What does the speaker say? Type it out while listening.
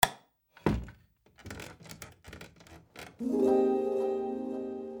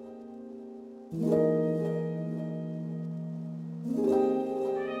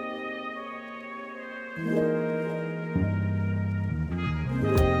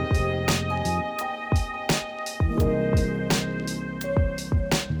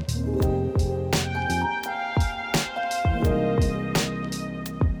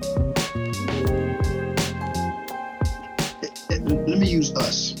Let me use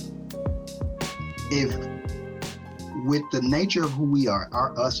us. If with the nature of who we are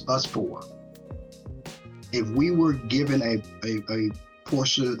us four, if we were given a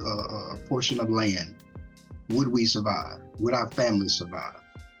portion of land, would we survive? Would our family survive?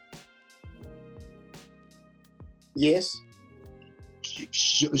 Yes. You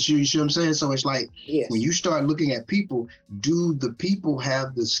see what I'm saying? So it's like, yes. When you start looking at people, do the people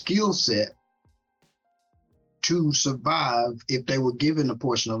have the skill set to survive if they were given a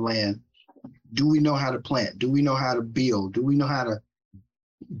portion of land? Do we know how to plant? Do we know how to build? Do we know how to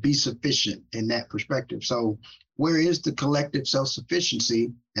be sufficient in that perspective? So where is the collective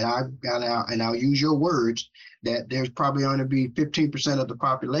self-sufficiency? And I'll use your words that there's probably going to be 15% of the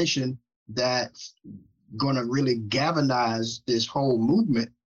population that's going to really galvanize this whole movement.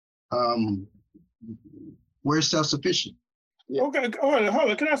 We're self-sufficient. Yeah. Okay, hold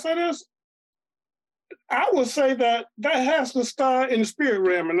on. Can I say this? I would say that has to start in the spirit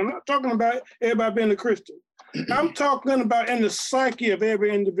realm. And I'm not talking about everybody being a Christian. I'm talking about in the psyche of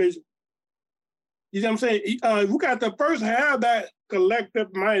every individual. You know what I'm saying? We got to first have that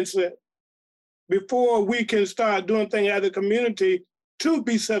collective mindset before we can start doing things as a community to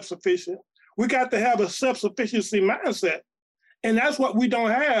be self-sufficient. We got to have a self-sufficiency mindset. And that's what we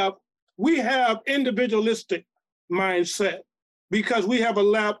don't have. We have individualistic mindset because we have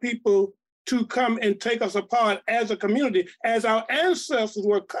allowed people to come and take us apart as a community, as our ancestors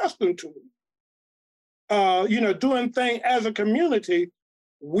were accustomed to. Doing things as a community,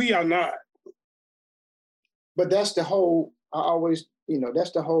 we are not. But that's the whole,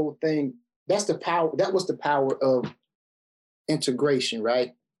 that's the whole thing. That's the power, that was the power of integration,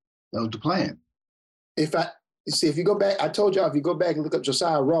 right? That was the plan. If you go back, I told y'all, if you go back and look up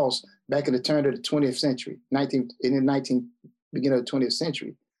Josiah Ross back in the turn of the 20th century, beginning of the 20th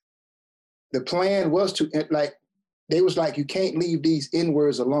century, the plan was to, you can't leave these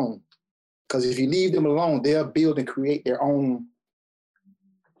N-words alone. Because if you leave them alone, they'll build and create their own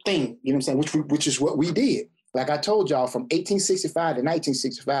thing, you know what I'm saying? Which is what we did. Like I told y'all, from 1865 to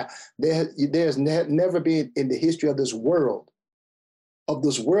 1965, there's never been in the history of this world,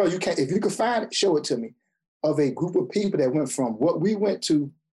 if you could find it, show it to me, of a group of people that went from what we went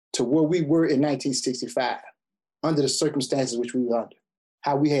to where we were in 1965, under the circumstances which we were under,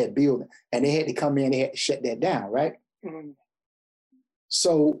 how we had building, and they had to come in, they had to shut that down, right? Mm-hmm.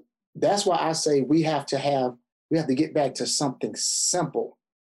 So that's why I say we have to get back to something simple,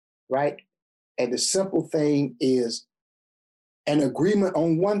 right? And the simple thing is an agreement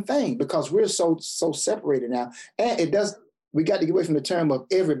on one thing, because we're so separated now. And we got to get away from the term of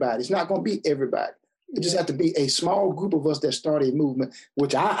everybody. It's not going to be everybody. It just have to be a small group of us that start a movement,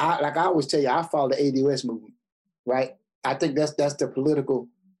 which I like I always tell you, I follow the ADOS movement, right? I think that's the political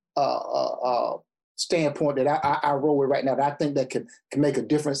standpoint that I roll with right now. That I think that can make a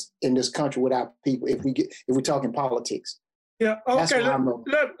difference in this country with our people if we're talking politics. Yeah. Okay.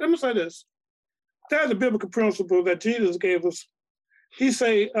 Let me say this. There's a biblical principle that Jesus gave us. He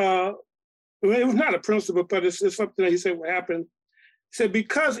say, it was not a principle, but it's something that he said will happen. He said,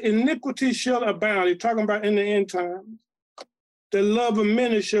 because iniquity shall abound, he's talking about in the end times, the love of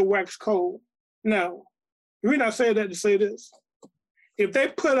many shall wax cold. Now, the reason I say that to say this, if they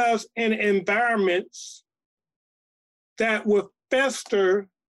put us in environments that will fester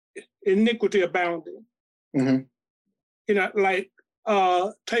iniquity abounding, mm-hmm.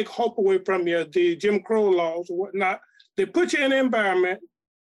 Take hope away from you, the Jim Crow laws or whatnot, they put you in an environment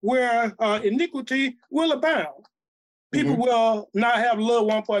where iniquity will abound. People mm-hmm. will not have love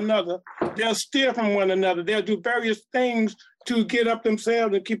one for another. They'll steal from one another. They'll do various things to get up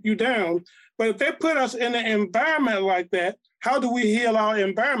themselves and keep you down. But if they put us in an environment like that, how do we heal our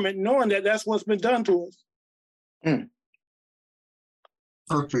environment knowing that that's what's been done to us? Mm.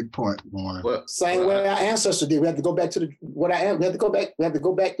 Perfect point, Warren. Well, same way our ancestors did. We have to go back to we have to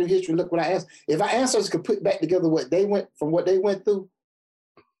go back through history and look what our ancestors. If our ancestors could put back together what they went through,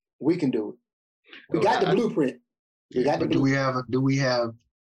 we can do it. We got the blueprint. Do we have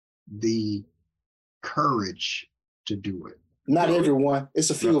the courage to do it? Not everyone. It's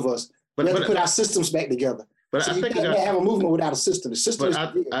a few of us. We have to put our systems back together. But so I think you can't have a movement without a system. The system.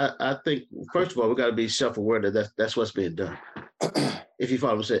 I think first of all we got to be self-aware that that's what's being done. If you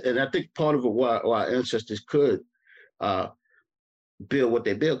follow what I'm saying, and I think part of it why our ancestors could build what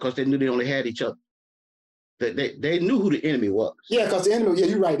they built because they knew they only had each other. They knew who the enemy was. Yeah, because the enemy, yeah,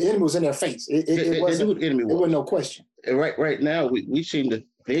 you're right. The enemy was in their face. It They knew wasn't, who the enemy it was. wasn't no question. And right now, we seem to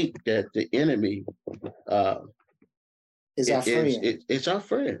think that the enemy Is our friend. it's our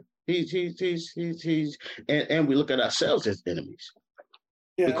friend. He's and we look at ourselves as enemies.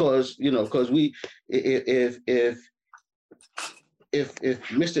 Yeah. Because we if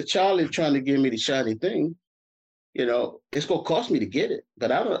Mr. Charlie trying to give me the shiny thing, it's gonna cost me to get it. But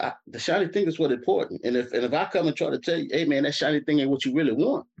the shiny thing is what's important. And if I come and try to tell you, hey man, that shiny thing ain't what you really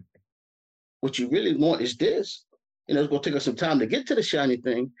want. What you really want is this. It's gonna take us some time to get to the shiny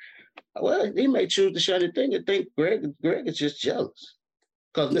thing. Well, he may choose the shiny thing and think Greg is just jealous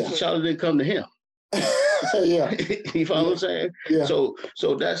because Mr. Charlie didn't come to him. Yeah. You follow what I'm saying? Yeah. So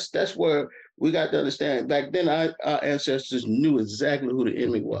that's where we got to understand. Back then, our ancestors knew exactly who the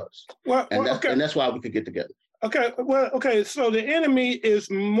enemy was. And that's why we could get together. Okay. Well, okay. So the enemy is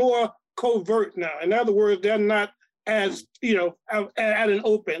more covert now. In other words, they're not as, at an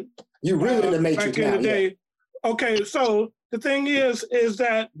open. You really in the matrix back now. in the day. Okay. So the thing is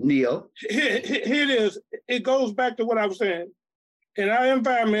that Neo. Here it is. It goes back to what I was saying. In our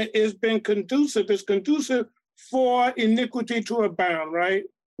environment, it's been conducive. It's conducive for iniquity to abound, right?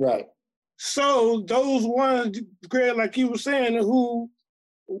 Right. So those ones, Greg, like you were saying, who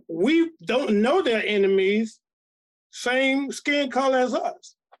we don't know their enemies, same skin color as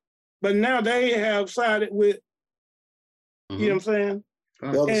us, but now they have sided with, you know what I'm saying?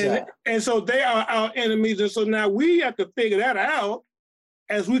 The other side. And so they are our enemies. And so now we have to figure that out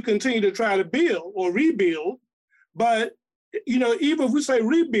as we continue to try to build or rebuild. But, even if we say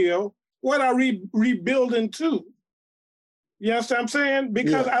rebuild, what are we rebuilding to? You understand what I'm saying?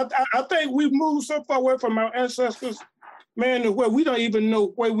 Because I think we've moved so far away from our ancestors, man, to where we don't even know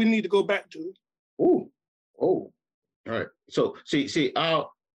where we need to go back to. Oh. All right. So see, I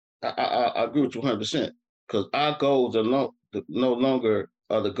agree with you 100% because our goals are no longer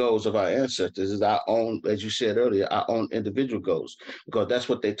are the goals of our ancestors. Is our own, as you said earlier, our own individual goals, because that's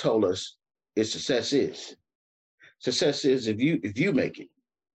what they told us success is. Success is if you make it,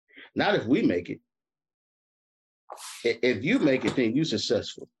 not if we make it. If you make it, then you're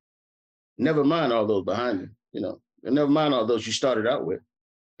successful. Never mind all those behind you, and never mind all those you started out with.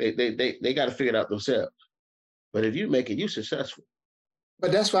 They got to figure it out themselves. But if you make it, you're successful.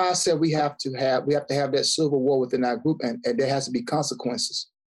 But that's why I said we have to have that civil war within our group, and there has to be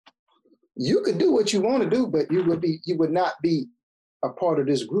consequences. You could do what you want to do, but you would not be a part of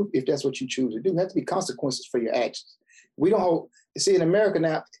this group if that's what you choose to do. There has to be consequences for your actions. We don't see in America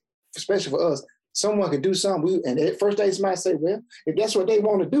now, especially for us, someone could do something, and at first they might say, well, if that's what they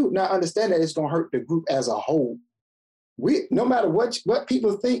want to do, now understand that it's going to hurt the group as a whole. No matter what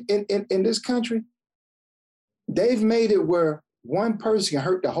people think in this country, they've made it where one person can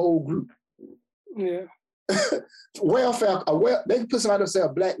hurt the whole group. Yeah. Welfare, they can put somebody say a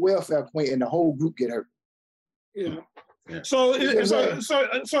black welfare queen and the whole group get hurt. Yeah. So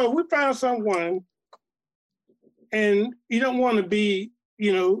if we find someone, and you don't want to be,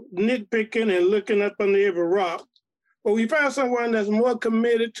 nitpicking and looking up under every rock, but we find someone that's more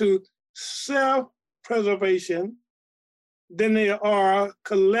committed to self-preservation than they are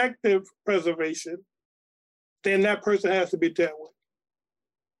collective preservation, then that person has to be dealt with.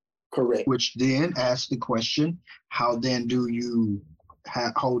 Correct. Which then asks the question, how then do you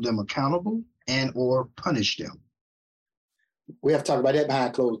hold them accountable and or punish them? We have to talk about that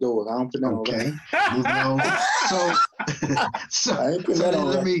behind closed doors. I don't put that on. Okay. Moving on. So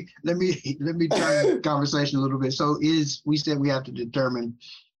let me turn the conversation a little bit. So we said we have to determine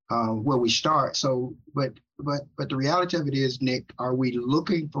where we start. So but the reality of it is, Nick, are we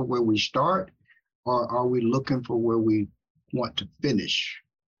looking for where we start, or are we looking for where we want to finish?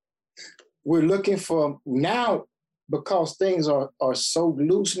 We're looking for now, because things are so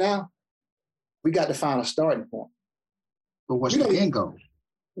loose now, we got to find a starting point. But what's the end goal?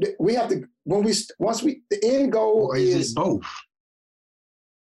 We have to, the end goal or is it both?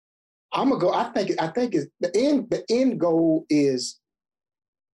 I'm gonna go, I think it's the end goal is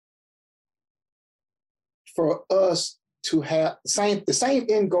for us to have the same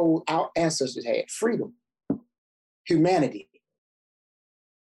end goal our ancestors had: freedom, humanity,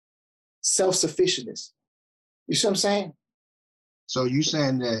 self-sufficientness. You see what I'm saying? So you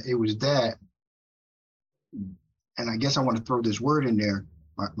saying that it was that, and I guess I want to throw this word in there,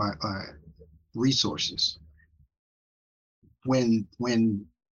 my resources. When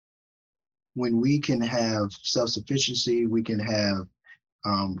we can have self-sufficiency, we can have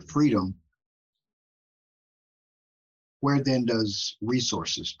freedom, where then does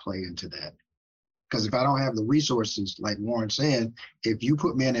resources play into that? Because if I don't have the resources, like Warren said, if you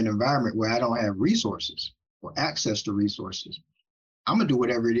put me in an environment where I don't have resources or access to resources, I'm gonna do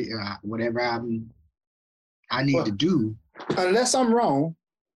whatever it is, whatever I need to do. Unless I'm wrong,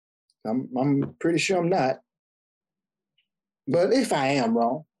 I'm pretty sure I'm not. But if I am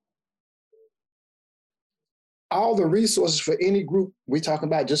wrong, all the resources for any group, we're talking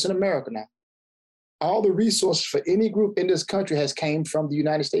about just in America now, all the resources for any group in this country has came from the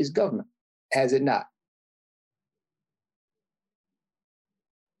United States government, has it not?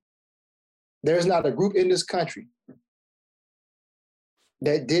 There's not a group in this country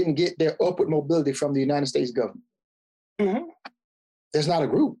that didn't get their upward mobility from the United States government. Mm-hmm. There's not a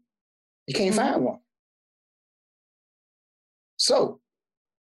group. You can't find one. So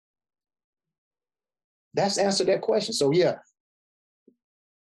that's the answer to that question. So yeah,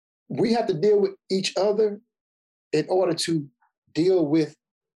 we have to deal with each other in order to deal with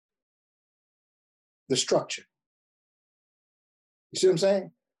the structure. You see what I'm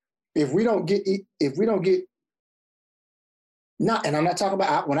saying? If we don't get, not, and I'm not talking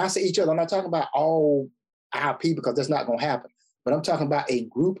about, when I say each other, I'm not talking about all our people, because that's not going to happen. But I'm talking about a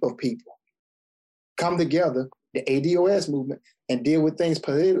group of people come together, the ADOS movement, and deal with things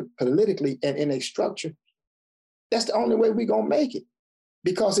politically and in a structure. That's the only way we're going to make it.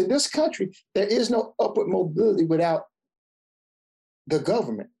 Because in this country, there is no upward mobility without the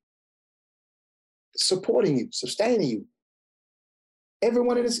government supporting you, sustaining you.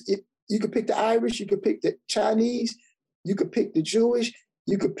 Everyone in this, you could pick the Irish, you could pick the Chinese, you could pick the Jewish,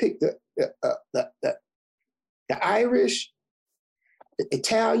 you could pick the Irish, the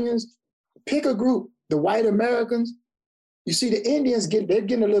Italians, pick a group, the white Americans. You see the Indians, they're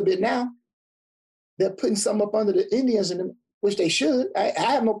getting a little bit now. They're putting some up under the Indians, which they should. I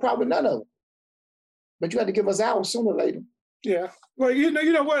have no problem with none of them. But you have to give us ours sooner or later. Yeah. Well, you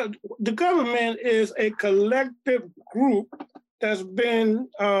know what? The government is a collective group that's been,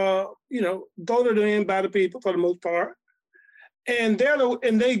 voted in by the people for the most part, and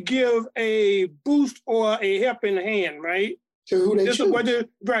they give a boost or a helping hand, right? To who they choose.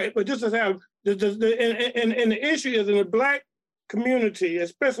 Right, but this is how and the issue is in the Black community,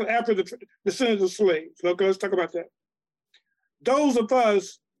 especially after the descendants of slaves. Okay, let's talk about that. Those of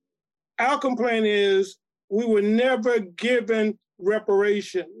us, our complaint is we were never given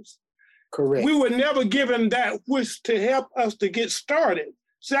reparations. Correct. We were never given that which to help us to get started.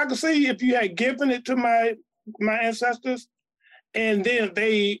 See, I can see if you had given it to my ancestors and then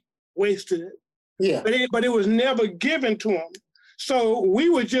they wasted it. Yeah. But it was never given to them. So we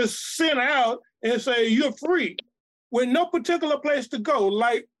were just sent out and say, you're free, with no particular place to go.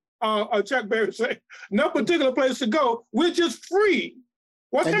 Like Chuck Berry said, no particular place to go. We're just free.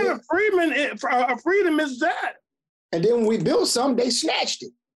 What kind of freedom is that? And then when we built some, they snatched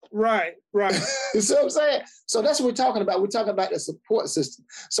it. Right. You see what I'm saying? So that's what we're talking about. We're talking about the support system.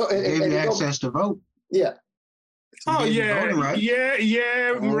 So gave you access to vote. Yeah. Oh yeah, voting, right? yeah.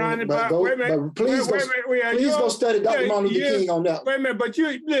 Ronnie, please go study Dr. Martin Luther King on that. Wait a minute, but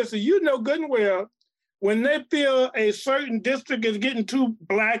you listen. You know good and well when they feel a certain district is getting too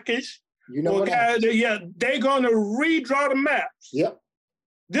blackish. You know they're going to redraw the maps. Yep.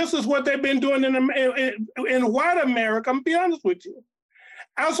 This is what they've been doing in white America. I'm gonna be honest with you.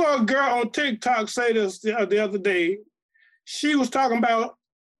 I saw a girl on TikTok say this the other day. She was talking about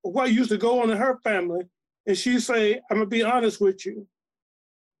what used to go on in her family. And she say, I'm gonna be honest with you.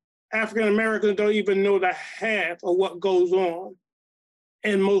 African Americans don't even know the half of what goes on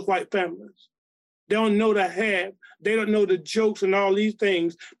in most white families. They don't know the half. They don't know the jokes and all these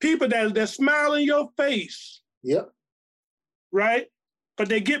things. People that smile in your face. Yep. Right? But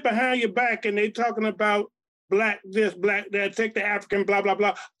they get behind your back and they talking about black this, black that, take the African, blah, blah,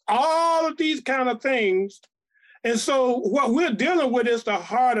 blah. All of these kind of things. And so what we're dealing with is the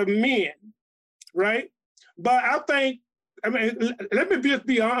heart of men, right? But let me just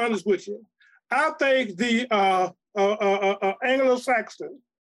be honest with you. I think the Anglo-Saxon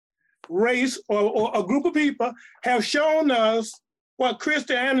race or a group of people have shown us what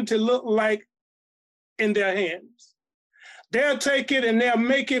Christianity looked like in their hands. They'll take it and they'll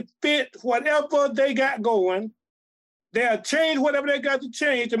make it fit whatever they got going. They'll change whatever they got to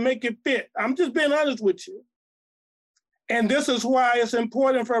change to make it fit. I'm just being honest with you. And this is why it's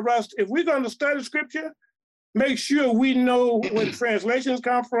important for us, if we're going to study scripture, make sure we know where the translations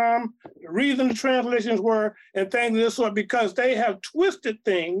come from, the reason the translations were, and things of this sort, because they have twisted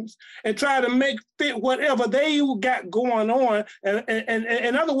things and try to make fit whatever they got going on. And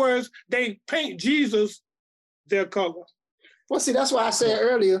in other words, they paint Jesus their color. Well, see, that's why I said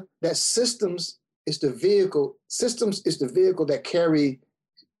earlier that systems is the vehicle. Systems is the vehicle that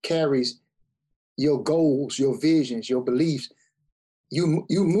carries your goals, your visions, your beliefs, you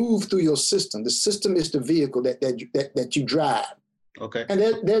move through your system. The system is the vehicle that you drive. Okay. And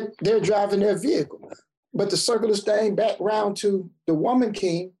they're driving their vehicle. But to circle this thing back round to the woman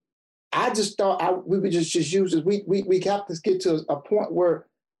king, I just thought we would just use it. We have to get to a point where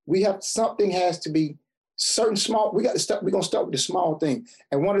something has to be certain small. We're gonna start with the small thing.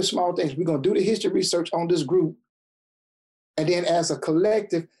 And one of the small things, we're gonna do the history research on this group. And then as a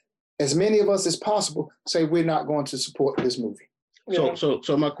collective, as many of us as possible, say we're not going to support this movie.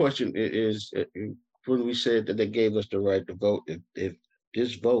 So my question is, when we said that they gave us the right to vote, if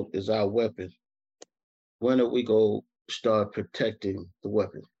this vote is our weapon, when are we going to start protecting the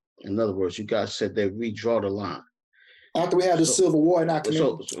weapon? In other words, you guys said they redraw the line. After we had the Civil War in our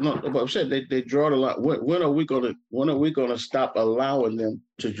community. No, but I'm saying they draw the line. When are we gonna stop allowing them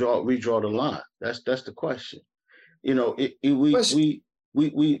to redraw the line? That's the question. You know, we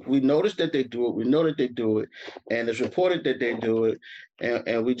notice that they do it. We know that they do it, and it's reported that they do it,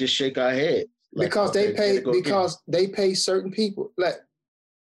 and we just shake our head because they pay certain people. Like,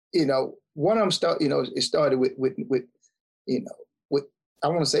 you know, one of them it started with I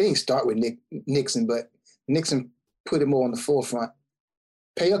want to say it didn't start with Nixon, but Nixon put it more on the forefront.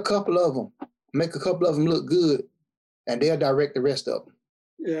 Pay a couple of them, make a couple of them look good, and they'll direct the rest of them.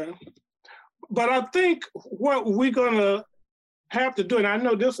 Yeah, but I think what we're gonna have to do, and I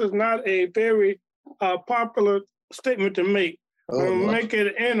know this is not a very popular statement to make. Make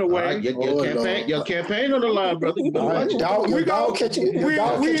it anyway. Right. Your campaign on the line, brother. Your dog catch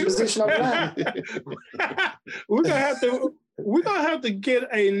position on the line. We're gonna have to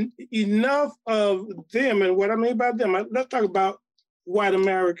get enough of them, and what I mean by them, let's talk about white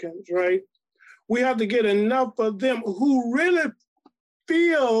Americans, right? We have to get enough of them who really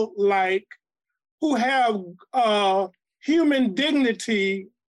feel like, who have human dignity,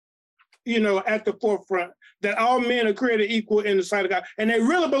 you know, at the forefront, that all men are created equal in the sight of God. And they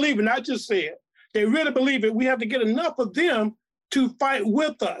really believe it, not just say it. They really believe it. We have to get enough of them to fight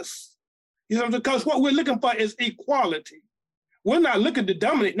with us. You know, because what we're looking for is equality. We're not looking to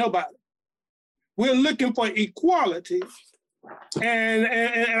dominate nobody. We're looking for equality. And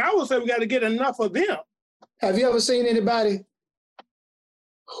I would say we got to get enough of them. Have you ever seen anybody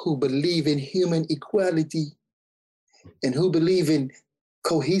who believe in human equality and who believe in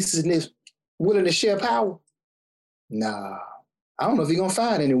cohesiveness, willing to share power? Nah, I don't know if you're gonna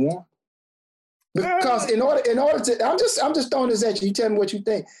find anyone. Because in order to, I'm just throwing this at you. You tell me what you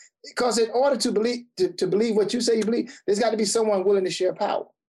think. Because in order to believe what you say you believe, there's got to be someone willing to share power.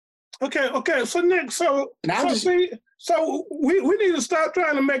 Okay. So Nick, we need to stop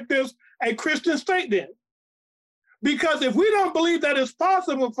trying to make this a Christian state then. Because if we don't believe that it's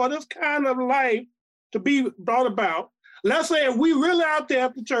possible for this kind of life to be brought about, let's say if we really out there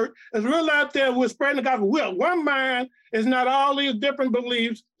at the church, it's really out there, we're spreading the gospel. We're one mind, it's not all these different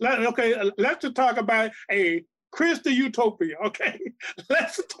beliefs. Let's just talk about a Christian utopia, okay?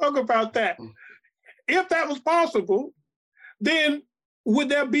 Let's talk about that. If that was possible, then would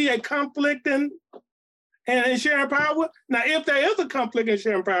there be a conflict in sharing power? Now, if there is a conflict in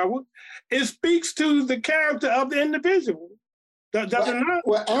sharing power, it speaks to the character of the individual. Does it not?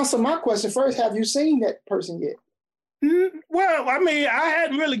 Well, answer my question first. Have you seen that person yet? Well, I mean, I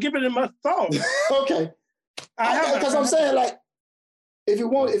hadn't really given it much thought. Okay. Because I'm saying, like, if you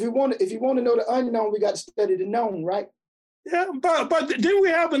want to know the unknown, we got to study the known, right? Yeah, but didn't we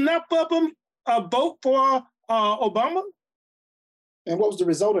have enough of them vote for Obama? And what was the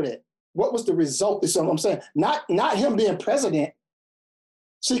result of that? What was the result? Is what I'm saying. Not him being president.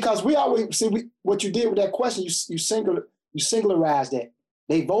 See, because what you did with that question, you singularized that.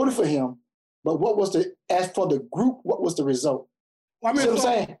 They voted for him, but as for the group, what was the result? I mean, what I'm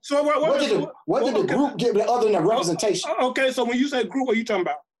saying? So what did the group get other than the representation? Okay, so when you say group, what are you talking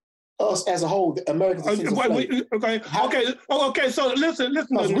about? Us as a whole, the Americans. Okay. So listen.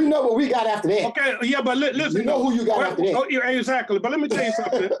 We know what we got after that. Okay, yeah, but listen. We know who you got after that. Oh, yeah, exactly. But let me tell you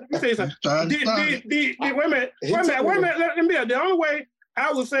something. Wait a minute. The only way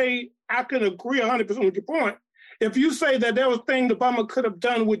I would say I can agree 100% with your point, if you say that there was things Obama could have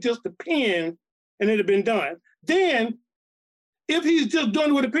done with just a pen and it had been done, then if he's just doing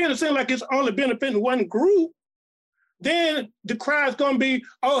it with a pen, it seems like it's only benefiting one group, then the cry is going to be,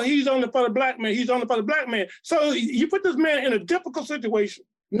 oh, he's only for the black man. He's only for the black man. So you put this man in a difficult situation.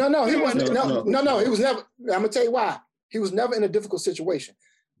 No, he wasn't. No, he was never. I'm going to tell you why. He was never in a difficult situation.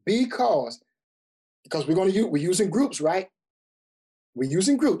 Because we're using groups, right? We're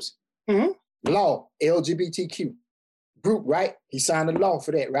using groups. Mm-hmm. Law, LGBTQ group, right? He signed a law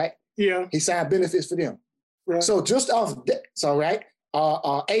for that, right? Yeah. He signed benefits for them. Right. So just off that, so right,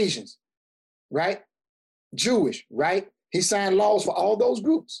 Asians. right? Jewish, right? He signed laws for all those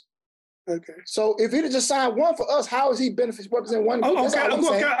groups. Okay. So if he'd have just signed one for us, how is he representing one group? That's all I'm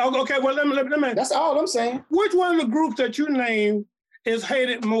saying. Okay. Well, let me. That's all I'm saying. Which one of the groups that you named is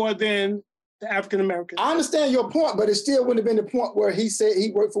hated more than the African Americans? I understand your point, but it still wouldn't have been the point where he said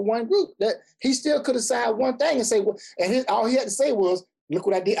he worked for one group. That he still could have signed one thing and say, well, and all he had to say was, "Look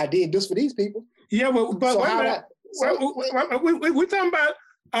what I did! I did this for these people." Yeah, but So wait a how minute. We're talking about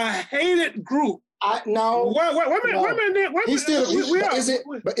a hated group. No. Wait a minute. He still,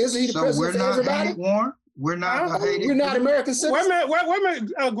 but is he the So president we're for not everybody? hated, Warren. We're not a hated. We're not group? American citizens. Wait a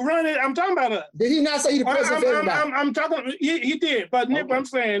minute, Granted, I'm talking about us. Did he not say he the president for everybody? I'm talking. He did, but Nick, Okay.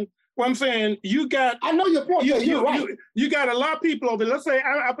 what I'm saying, you got. I know your point. You're right. You got a lot of people over there. Let's say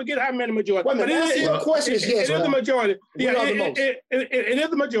I forget how many majority. Wait a minute, but your question is yes. It is the majority. We are the most. It is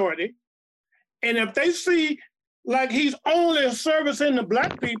the majority. And if they see like he's only servicing the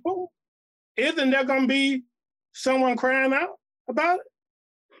black people, isn't there going to be someone crying out about it?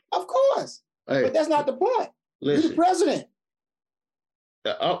 Of course. Hey, But that's not the point. You're listen, the president.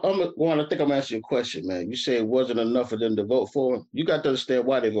 I think I'm asking you a question, man. You say it wasn't enough of them to vote for him. You got to understand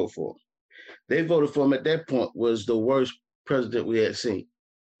why they vote for him. They voted for him at that point was the worst president we had seen.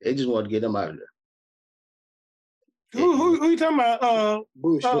 They just wanted to get him out of there. Who you talking about?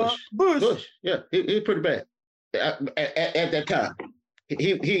 Bush. Bush. Yeah, he pretty bad at that time.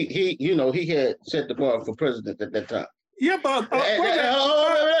 He had set the bar for president at that time. Yeah, but at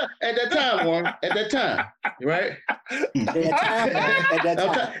that time, Warren. At that time, right? At that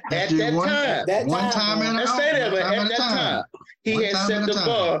time. One time in a Let's say that, but at that time, he One had time set at a the time.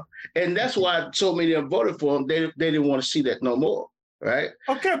 bar, and that's why so many of them voted for him. They didn't want to see that no more, right?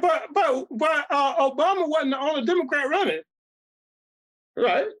 Okay, but Obama wasn't the only Democrat running.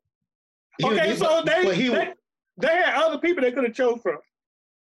 Right. Okay, so they had other people they could have chose from.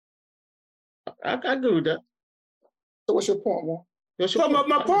 I agree with that. So what's your point, Warren? So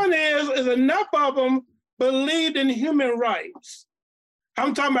my point is enough of them believed in human rights.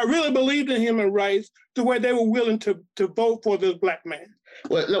 I'm talking about really believed in human rights to where they were willing to vote for this black man.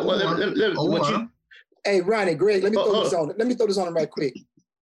 Well, look, Hey, Ronnie, Greg, let me throw this on. Let me throw this on him right quick.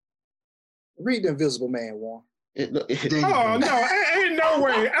 Read The Invisible Man, Warren. Oh no, ain't no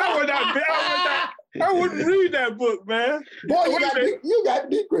way. I wouldn't read that book, man. Boy, you got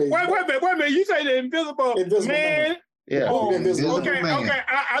big grades. Wait a minute. You say the Invisible Man? Yeah. Oh, Invisible Okay. Man.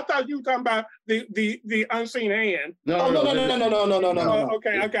 I thought you were talking about the unseen hand. No.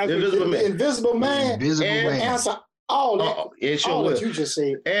 Okay. Invisible Man. The Invisible Man. Invisible Man. Answer all that. It sure all will. what you just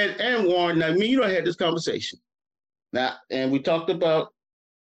said. And Warren, now me, you don't have this conversation. Now, and we talked about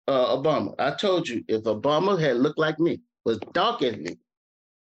Obama. I told you if Obama had looked like me, was dark as me,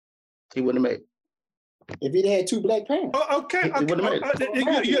 he wouldn't have made it. If he'd had two black parents. Okay. He wouldn't have made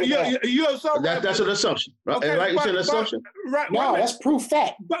it. You're so right. That's an assumption, right? Okay, right? It's an assumption. Right. No, that's proof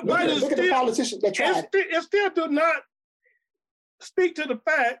fact. But Look at the politicians that tried. It still do not speak to the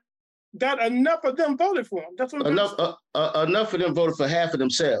fact that enough of them voted for him. That's what Enough of them voted for half of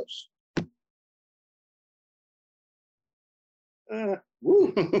themselves.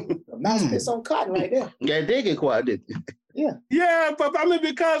 Woo. Nice piece on cotton right there. Yeah, they get quiet, didn't they? Yeah, but I mean,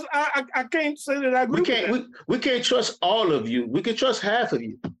 because I can't say that I agree with that. We can't trust all of you. We can trust half of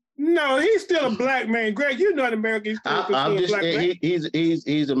you. No, he's still a black man. Greg, you know in America, he's still I'm a just black man.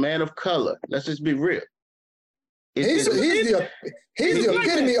 he's a man of color. Let's just be real. He's the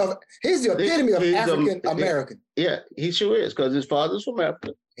epitome of African American. Yeah, he sure is, because his father's from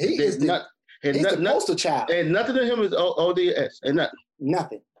Africa. He's the poster child. And nothing to him is ODS. And nothing.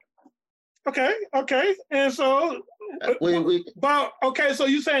 Nothing. Okay. And so, so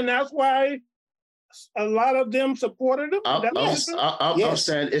you're saying that's why a lot of them supported him? I'm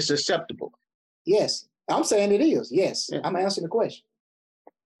saying it's acceptable. Yes, I'm saying it is. Yes, Yeah. I'm answering the question.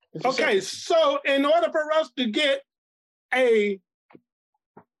 Okay, so in order for us to get a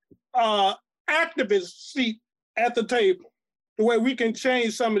activist seat at the table, the way we can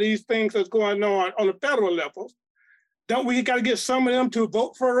change some of these things that's going on the federal level, don't we got to get some of them to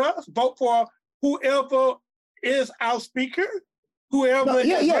vote for us, vote for whoever is our speaker, whoever is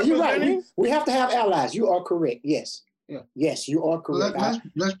you're right. representing? We have to have allies. You are correct. Yes. Yeah. Yes, you are correct.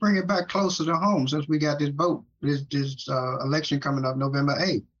 Let's bring it back closer to home since we got this vote, this election coming up November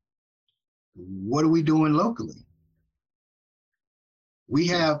 8th. What are we doing locally? We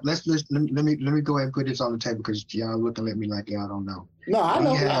have let me go ahead and put this on the table because y'all looking at me like y'all don't know. No, I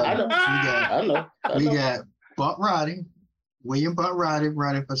know. We got Bunt Riley, William Bunt Riley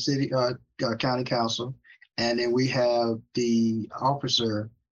running for city county council, and then we have the officer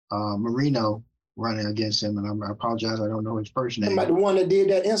Marino running against him, and I apologize, I don't know his first name. About the one that did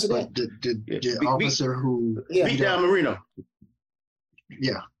that incident? But the officer who beat down Marino.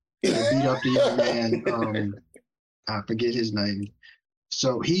 Yeah, beat up the young man. I forget his name.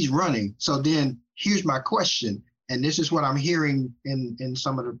 So he's running. So then here's my question, and this is what I'm hearing in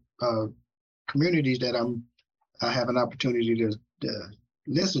some of the communities that I have an opportunity to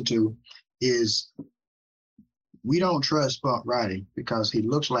listen to, is we don't trust Bump Riding because he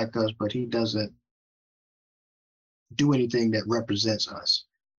looks like us, but he doesn't do anything that represents us.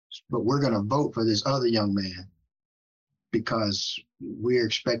 But we're going to vote for this other young man because we're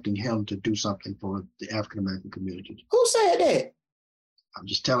expecting him to do something for the African American community. Who said that? I'm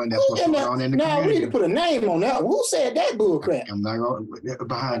just telling that's what's going on in the community. No, we need to put a name on that. Who said that bullcrap? I'm not going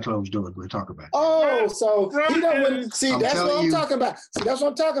behind closed doors. We'll talk about it. Oh, so he don't. See, that's what I'm talking about. See, that's what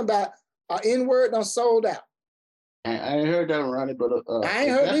I'm talking about. Our N-word done sold out. I ain't heard that, Ronnie, but I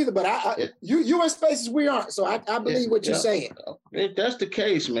ain't heard either. But you in spaces we aren't. So I believe what you're saying. If that's the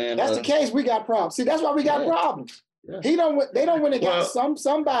case, man. That's the case. We got problems. See, that's why we got problems. Yeah. They don't went and got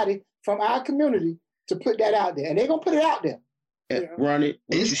somebody from our community to put that out there, and they're gonna put it out there. Yeah. Ronnie,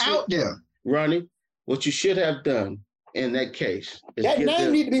 it's out there. Ronnie, what you should have done in that case is that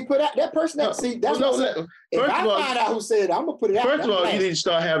name need to be put out. That person that if I find out who said it, I'm gonna put it out. First of all, you need to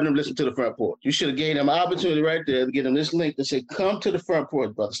start having them listen to the front porch. You should have gave them an opportunity right there to give them this link to say, "Come to the front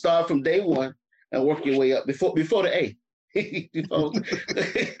porch, brother. Start from day one and work your way up before the A." Because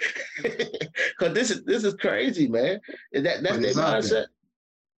this is crazy, man. That's their mindset.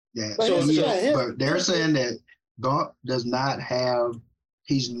 Yeah. But they're saying that Bump does not have.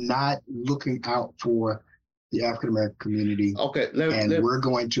 He's not looking out for the African American community. Okay, we're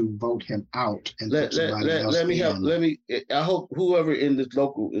going to vote him out and put somebody else let me in. help. I hope whoever in this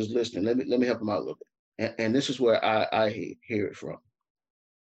local is listening. Let me help him out a little bit. And this is where I hear it from.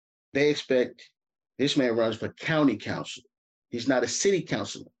 They expect this man runs for county council. He's not a city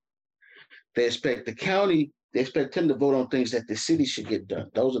councilman. They expect the county. They expect him to vote on things that the city should get done.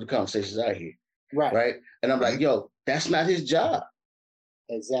 Those are the conversations I hear. Right. And I'm like, yo, that's not his job.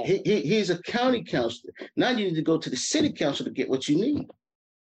 Exactly. He's a county councilor. Now you need to go to the city council to get what you need.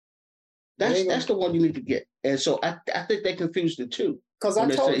 That's the one you need to get. And so I think they confused the two. Because I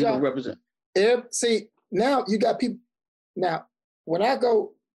told you, represent. See, now you got people. Now, when I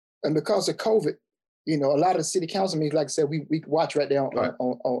go, and because of COVID, a lot of the city council meetings, like I said, we watch right there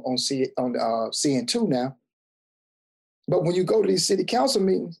on CN2 now. But when you go to these city council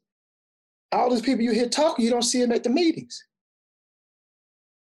meetings, all these people you hear talking, you don't see them at the meetings.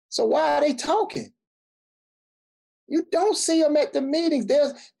 So why are they talking? You don't see them at the meetings.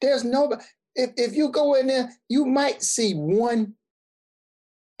 There's nobody. If you go in there, you might see one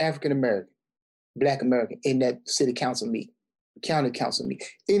African American, Black American in that city council meeting, county council meeting,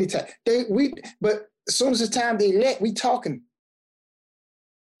 anytime. But as soon as it's time to elect, we talking.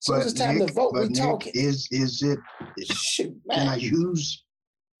 As soon as it's time to vote, we talking. Is it? Shoot, man.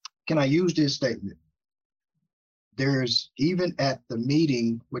 Can I use this statement? There's, even at the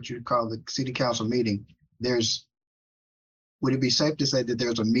meeting, what you call the city council meeting, would it be safe to say that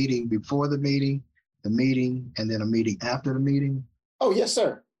there's a meeting before the meeting, and then a meeting after the meeting? Oh, yes,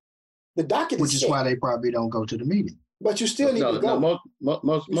 sir. The docket Which is why they probably don't go to the meeting. But you still need to go.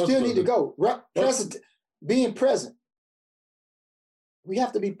 You still need to go. Being present. We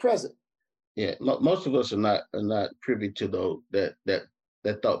have to be present. Yeah, most of us are not privy to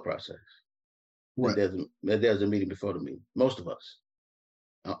that thought process. What? There's a meeting before the meeting. Most of us.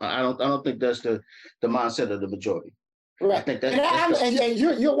 I don't think that's the mindset of the majority. Right. I think and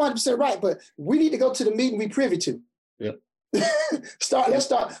you're 100% right, but we need to go to the meeting we privy to. Yep. Let's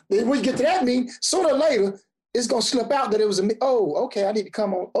start. When we get to that meeting, sooner or later, it's gonna slip out that it was a meeting. Oh, okay, I need to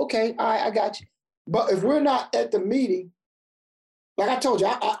come on. Okay, all right, I got you. But if we're not at the meeting, like I told you,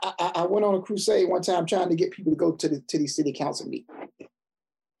 I went on a crusade one time trying to get people to go to these city council meetings.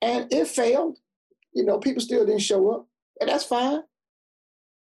 And it failed. People still didn't show up. And that's fine.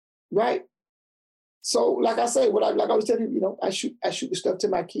 Right? So, like I say, like I always tell you, I shoot the stuff to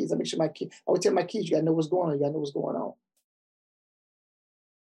my kids. I make sure my kids, I always tell my kids, you gotta know what's going on. You gotta know what's going on.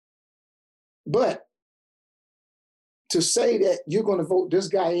 But to say that you're gonna vote this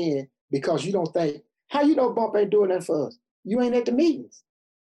guy in because you don't think, how you know Bump ain't doing that for us? You ain't at the meetings.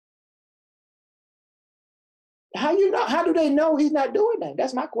 How do they know he's not doing that?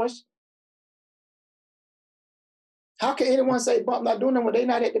 That's my question. How can anyone say Bump not doing that when they're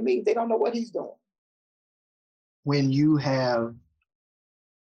not at the meetings? They don't know what he's doing. When you have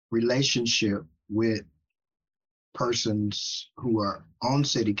relationship with persons who are on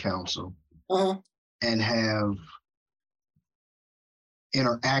city council and have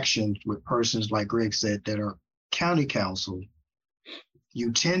interactions with persons, like Greg said, that are county council,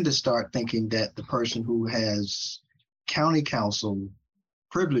 you tend to start thinking that the person who has county council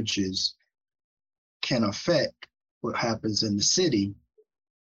privileges can affect what happens in the city.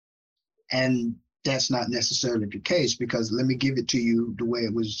 And that's not necessarily the case, because let me give it to you the way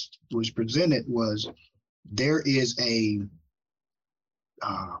it was presented was there is a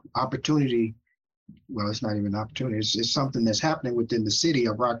opportunity. Well, it's not even an opportunity. It's something that's happening within the city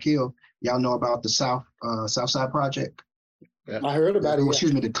of Rock Hill. Y'all know about the South Side Project? Yeah. I heard about it.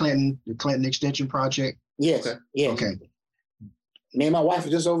 Excuse me, the Clinton Extension Project. Yes. Okay. Yes. Okay. Me and my wife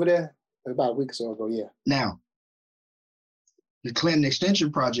were just over there about a week or so ago. Yeah. Now, the Clinton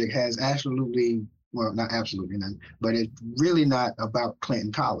Extension Project has absolutely, well, not absolutely none, but it's really not about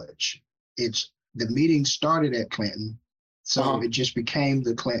Clinton College. It's the meeting started at Clinton. So it just became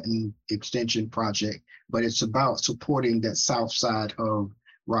the Clinton Extension Project, but it's about supporting that south side of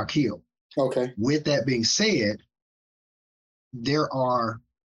Rock Hill. Okay. With that being said, there are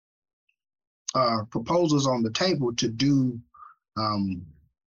proposals on the table to do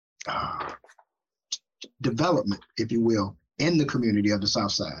development, if you will, in the community of the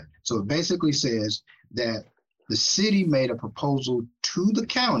south side. So it basically says that the city made a proposal to the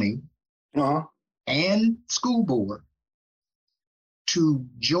county and school board to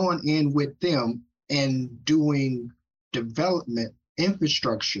join in with them in doing development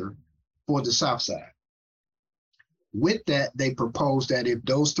infrastructure for the south side. With that, they proposed that if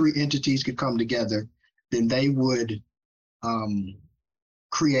those three entities could come together, then they would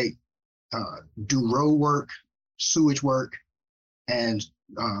create, do road work, sewage work, and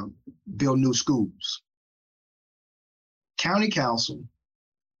build new schools. County council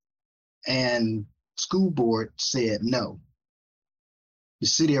and school board said no. The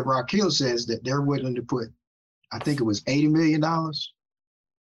city of Rock Hill says that they're willing to put, I think it was $80 million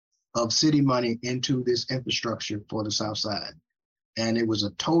of city money into this infrastructure for the south side. And it was a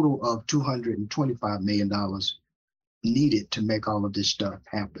total of $225 million needed to make all of this stuff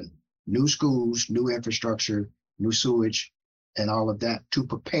happen. New schools, new infrastructure, new sewage, and all of that to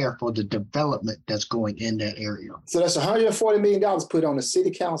prepare for the development that's going in that area. So that's $140 million put on the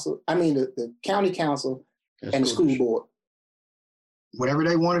city council, the county council and the school board. Whatever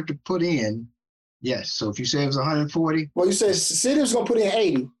they wanted to put in, yes. So if you say it was 140. Well, you said the city was going to put in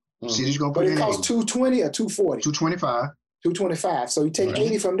 80. City's going to put in 80. But it costs 220 or 240? 225. 225. So you take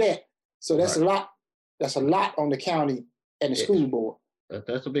 80 from that. So that's a lot. That's a lot on the county and the school board.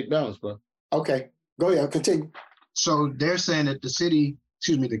 That's a big balance, bro. Okay. Go ahead. Continue. So they're saying that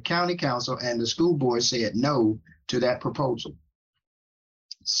the county council and the school board said no to that proposal.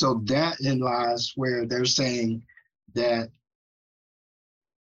 So that in lies where they're saying that,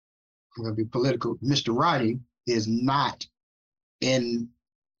 I'm going to be political, Mr. Roddy is not in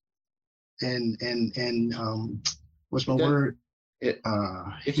what's my word?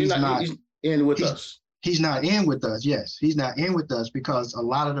 He's not in with us. He's not in with us. Yes, he's not in with us because a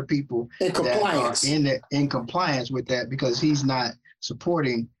lot of the people in compliance that are in compliance with that, because he's not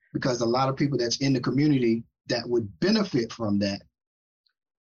supporting, because a lot of people that's in the community that would benefit from that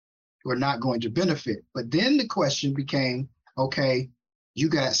were not going to benefit. But then the question became, okay, you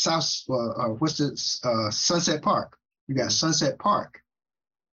got Sunset Park. You got Sunset Park.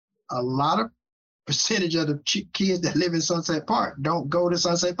 A lot of percentage of the kids that live in Sunset Park don't go to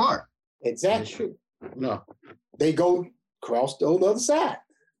Sunset Park. Exactly. No. They go across the other side.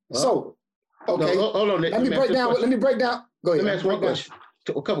 So, okay. No, hold on. Let me break down. Go ahead. Let me ask one question.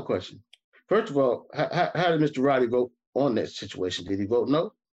 A couple questions. First of all, how did Mr. Roddy vote on that situation? Did he vote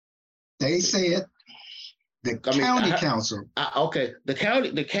no? They said the county council. Okay, the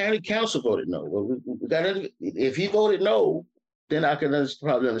county council voted no. Well, we got if he voted no, then I can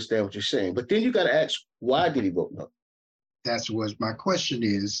probably understand what you're saying. But then you got to ask, why did he vote no? That's what my question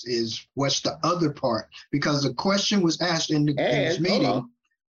is what's the other part? Because the question was asked in this meeting.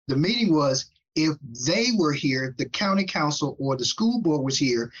 The meeting was, if they were here, the county council or the school board was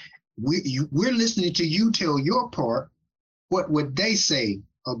here, we're listening to you tell your part. What would they say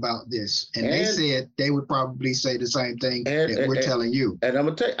about this? And they said they would probably say the same thing that we're telling you. And I'm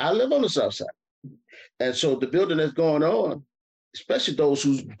going to tell you, I live on the south side. And so the building that's going on, especially those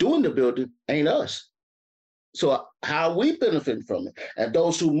who's doing the building, ain't us. So how we benefit from it? And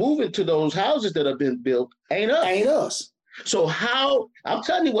those who move into those houses that have been built ain't us. Ain't us. So how, I'm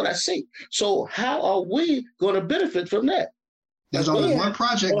telling you what I see. So how are we going to benefit from that? There's only one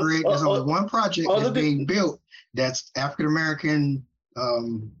project, Greg. There's only one project that's being built that's African-American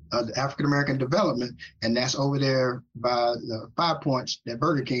development, and that's over there by the 5 Points, that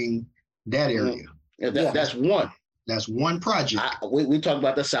Burger King, that area. That's one. That's one project. We talk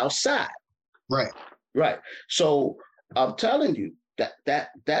about the South Side. Right. Right. So I'm telling you that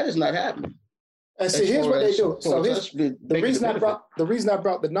is not happening. And see, here's what they do. So the reason I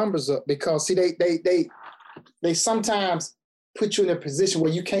brought the numbers up, because see, they sometimes put you in a position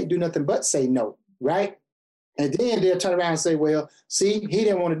where you can't do nothing but say no, right? And then they'll turn around and say, well, see, he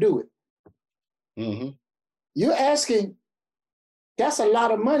didn't want to do it. Mm-hmm. You're asking, that's a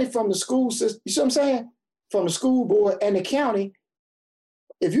lot of money from the school system. You see what I'm saying? From the school board and the county.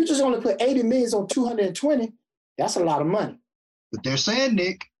 If you just only put 80 million on 220, that's a lot of money. But they're saying,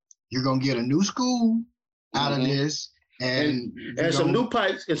 Nick, you're gonna get a new school out of this, and some new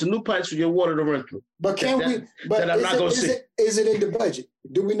pipes. And some new pipes for your water to run through. But can we? But is it in the budget?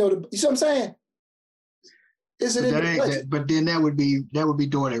 Do we know the? You see what I'm saying? Is it in the budget? But then that would be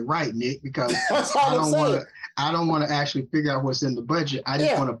doing it right, Nick, because I don't want to actually figure out what's in the budget. I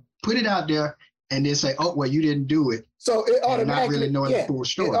just want to put it out there and then say, oh well, you didn't do it. So it automatically not really knowing the full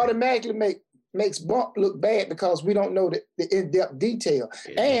story. It automatically makes Bump look bad because we don't know the in-depth detail.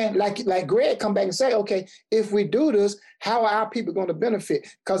 Yeah. And like Greg come back and say, okay, if we do this, how are our people going to benefit?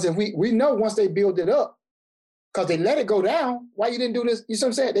 Because if we know once they build it up, because they let it go down, why you didn't do this? You see what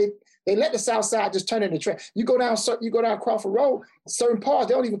I'm saying? They let the South Side just turn into track. You go down Crawford Road, certain parts,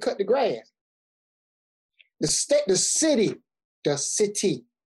 they don't even cut the grass. The city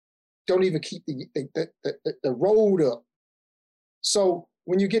don't even keep the road up. So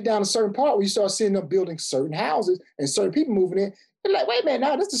when you get down a certain part where you start seeing them building certain houses and certain people moving in, you're like, wait a minute,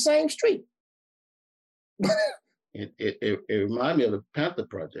 now that's the same street. It reminds me of the Panther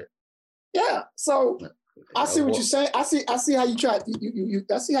Project. Yeah. So I see what you're saying. I see how you tried.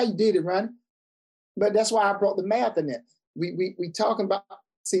 I see how you did it, Ronnie. But that's why I brought the math in there. We talking about.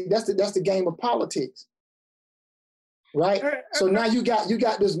 See, that's the game of politics, right? So now you got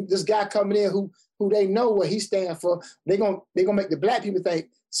this guy coming in who they know what he stands for. They're gonna make the black people think,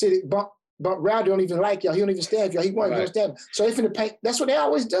 see, Bump Rowdy don't even like y'all. He don't even stand for y'all. He won't even stand. So they finna paint. That's what they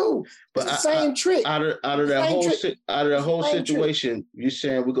always do. But it's the same trick. Out of that whole situation, you're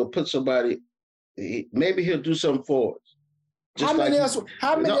saying we're gonna put somebody. Maybe he'll do something for us. How many else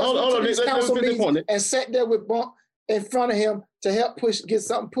council meetings and sat there with Bump in front of him to help get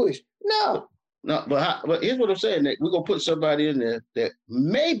something pushed? No. No, but here's what I'm saying, Nick. We're gonna put somebody in there that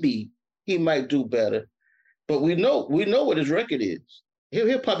maybe he might do better, but we know what his record is.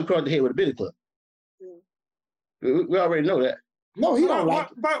 He'll probably cross the head with a billy club. We already know that. No, he don't like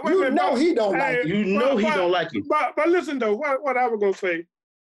it. He don't like it. You know he don't like it. But listen though, what I was gonna say,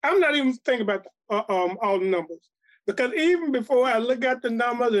 I'm not even thinking about all the numbers, because even before I look at the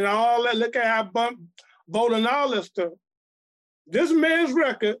numbers and all that, look at how Bump vote and all that stuff, this man's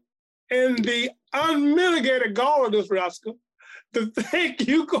record and the unmitigated gall of this rascal to think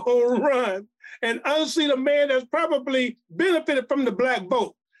you gonna run and unseat a man that's probably benefited from the black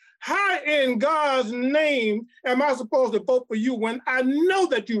vote. How in God's name am I supposed to vote for you when I know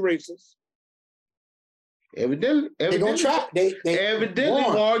that you racist? Evidently, they're gonna try. Evidently,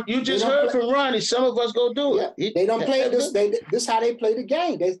 Mark, you just heard from Ronnie. Some of us go do it. They don't play this. This how they play the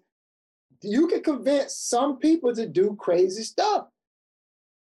game. You can convince some people to do crazy stuff.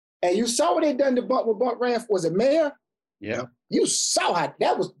 And you saw what they done to Bump when Bump ran. Was it mayor? Yeah. You saw how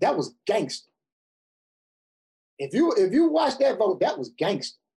that was gangster. If you watch that vote, that was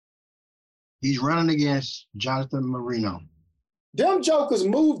gangster. He's running against Jonathan Marino. Them jokers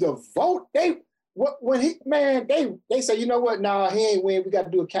moved the vote. They say, you know what? Nah, he ain't win. We got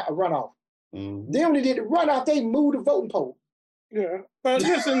to do a runoff. Mm-hmm. Then when they did the runoff, they moved the voting poll. Yeah, but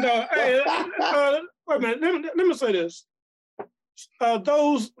listen, though. Hey, wait a minute. Let me say this.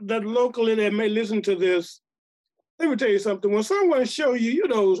 Those that locally that may listen to this, let me tell you something. When someone show you, you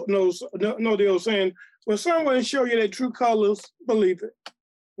know the old saying, when someone show you their true colors, believe it.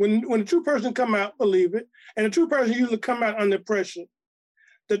 When the true person come out, believe it. And the true person usually come out under pressure.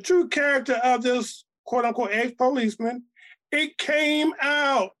 The true character of this quote-unquote ex-policeman, it came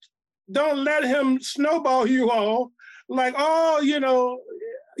out. Don't let him snowball you all like, oh,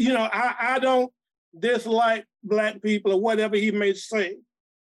 I don't dislike black people or whatever he may say.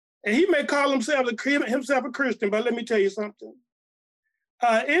 And he may call himself a Christian, but let me tell you something.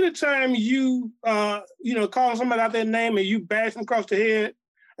 Anytime you, call somebody out their name and you bash them across the head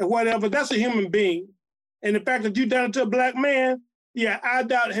and whatever, that's a human being. And the fact that you done it to a black man, yeah, I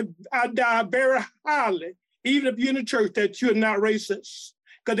doubt very highly, even if you're in the church, that you're not racist.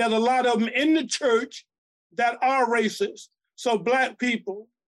 Because there's a lot of them in the church that are racist. So black people,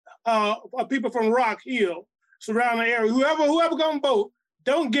 people from Rock Hill, surrounding area, whoever gonna vote,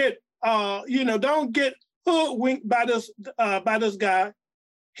 don't get hoodwinked by this guy.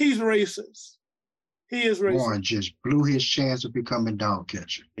 He's racist. He is racist. Warren just blew his chance of becoming dog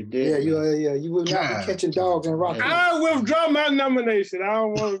catcher. He did. Yeah, you will not God. be catching dogs in Rocky. I withdraw my nomination. I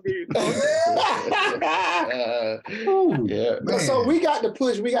don't want to be. Ooh, Yeah. man. So we got to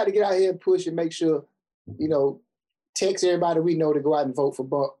push. We got to get out here and push and make sure, text everybody we know to go out and vote for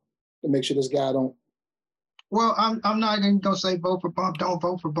Buck to make sure this guy don't. Well, I'm not even gonna say vote for Bump, don't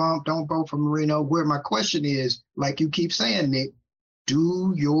vote for Bump, don't vote for Marino. Where my question is, like you keep saying, Nick,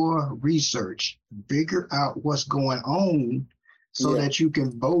 do your research, figure out what's going on so that you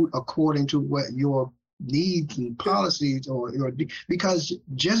can vote according to what your needs and policies or because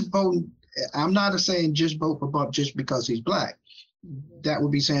just voting, I'm not saying just vote for Bump just because he's black. That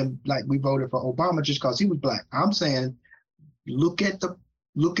would be saying like we voted for Obama just because he was black. I'm saying look at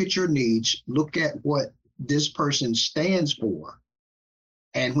your needs, look at what this person stands for.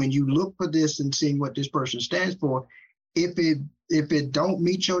 And when you look for this and seeing what this person stands for, if it don't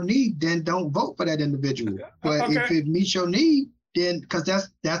meet your need, then don't vote for that individual. But if it meets your need, then because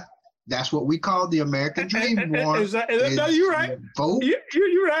that's what we call the American dream. Warren, no, you're right. Vote.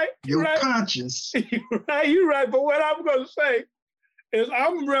 You're right. Your conscience. You're right. But what I'm going to say is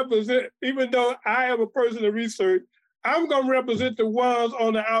I'm represent, even though I am a person of research, I'm going to represent the ones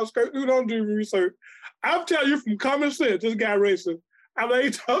on the outskirts who don't do research. I'm telling you from common sense, this guy racist. I'm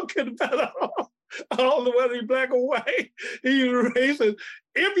not talking about all the whether he's black or white. He's racist.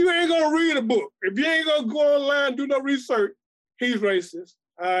 If you ain't going to read a book, if you ain't going to go online and do no research, he's racist.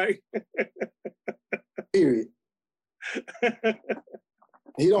 All right? Period.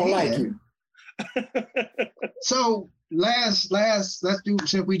 He don't like you. So last, let's do,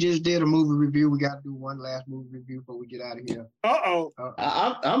 since we just did a movie review, we got to do one last movie review before we get out of here.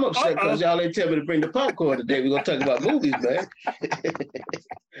 I'm upset because y'all ain't tell me to bring the popcorn today. We're going to talk about movies, man.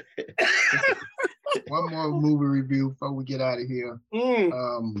 One more movie review before we get out of here.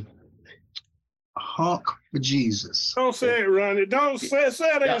 Honk for Jesus. Don't say it, Ronnie. Don't say it. Say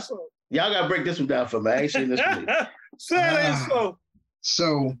it ain't so. Y'all got to break this one down for me. I ain't seen this movie. Say it ain't so.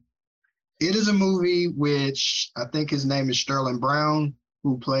 So it is a movie which I think his name is Sterling Brown,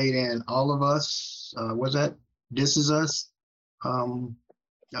 who played in All of Us. Was that This Is Us?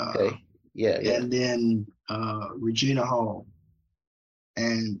 Okay. Yeah. And then Regina Hall.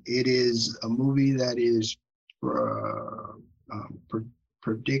 And it is a movie that is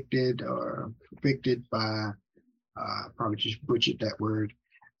predicted or predicted by, probably just butchered that word,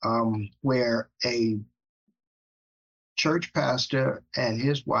 where a church pastor and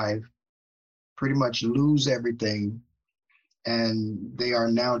his wife pretty much lose everything, and they are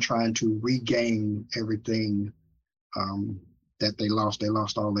now trying to regain everything that they lost. They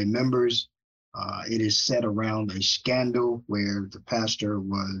lost all their members. It is set around a scandal where the pastor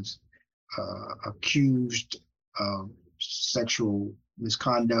was accused of sexual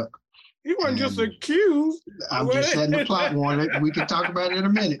misconduct. He wasn't just accused. I'm just setting the plot, Warren. We can talk about it in a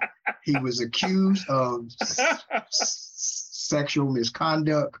minute. He was accused of sexual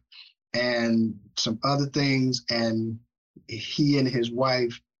misconduct and some other things, and he and his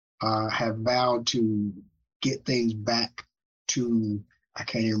wife have vowed to get things back to, I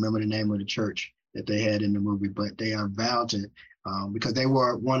can't even remember the name of the church that they had in the movie, but they are vowed to, because they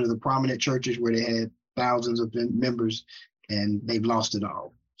were one of the prominent churches where they had thousands of members, and they've lost it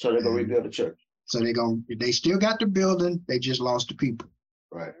all. So they're gonna rebuild the church. So they still got the building, they just lost the people.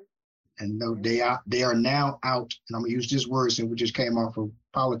 Right. And no, they are now out, and I'm gonna use this word since we just came off of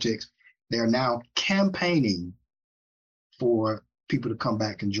politics. They are now campaigning for people to come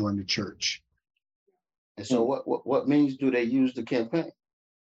back and join the church. And so what means do they use to campaign?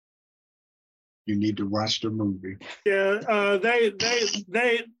 You need to watch the movie. Yeah,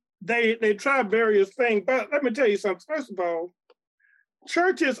 they try various things, but let me tell you something. First of all,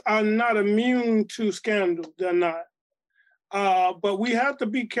 churches are not immune to scandal. They're not. But we have to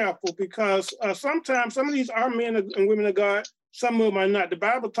be careful because sometimes some of these are men and women of God, some of them are not. The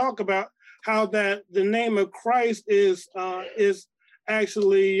Bible talk about how that the name of Christ is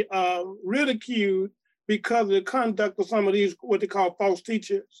actually ridiculed because of the conduct of some of these, what they call false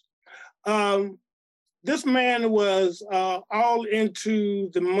teachers. This man was all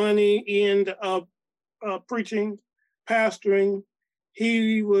into the money end of preaching, pastoring.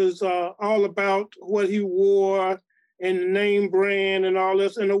 He was all about what he wore and the name brand and all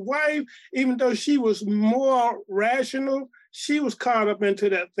this. And the wife, even though she was more rational, she was caught up into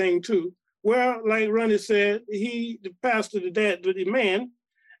that thing too. Well, like Ronnie said, the pastor, the man,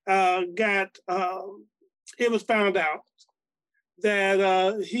 it was found out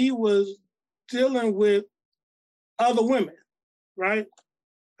that he was dealing with other women, right?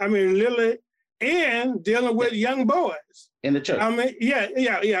 I mean, literally, and dealing with young boys in the church. I mean, yeah.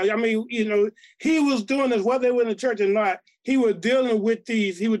 I mean, he was doing this whether they were in the church or not. He was dealing with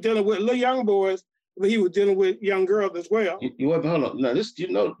little young boys, but he was dealing with young girls as well. Hold on. Now this,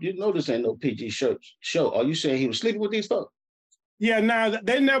 this ain't no PG show. Are you saying he was sleeping with these folks? Yeah, now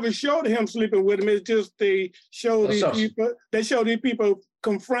they never showed him sleeping with him. It's just they showed these people. They showed these people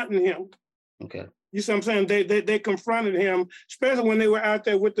confronting him. Okay. You see what I'm saying? They confronted him, especially when they were out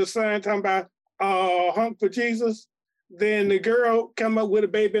there with the sign talking about "Honk for Jesus." Then the girl come up with a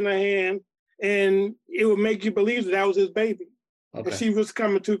baby in her hand, and it would make you believe that was his baby. Okay. And she was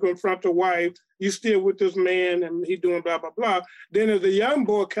coming to confront the wife. You still with this man, and he doing blah blah blah. Then there's a young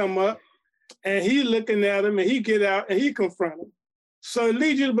boy come up, and he looking at him, and he get out and he confront him. So it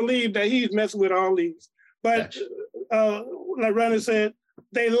leads you to believe that he's messing with all these. But like Ronnie said,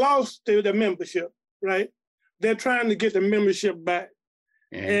 they lost the membership, right? They're trying to get the membership back.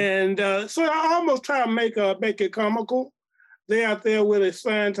 Mm-hmm. And so I almost try to make it comical. They out there with a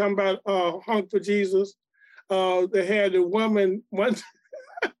sign talking about "Honk for Jesus." They had the woman once.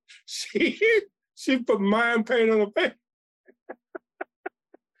 she put mind paint on her face.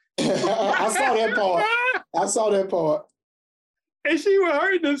 I saw that part. And she was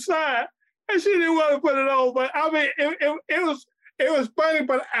hurting inside, and she didn't want to put it on. But I mean, it was funny.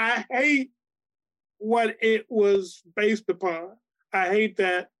 But I hate what it was based upon. I hate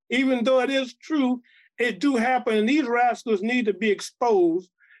that. Even though it is true, it do happen, and these rascals need to be exposed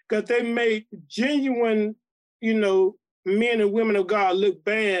because they make genuine, men and women of God look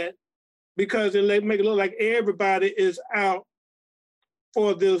bad because they make it look like everybody is out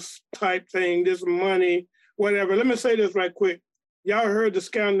for this type thing, this money, whatever. Let me say this right quick. Y'all heard the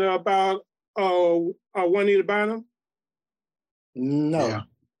scandal about Juanita Bynum? No.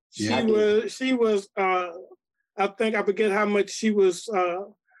 Yeah. She was I think I forget how much she was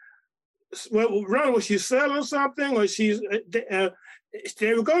was she selling something, or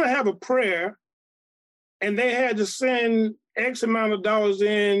they were going to have a prayer, and they had to send X amount of dollars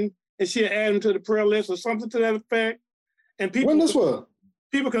in, and she had added them to the prayer list or something to that effect. And people, when this was?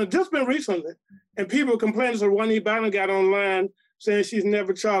 People just been recently, and people complaining. So Juanita Bynum got online saying she's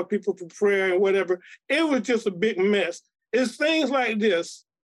never charged people for prayer and whatever. It was just a big mess. It's things like this,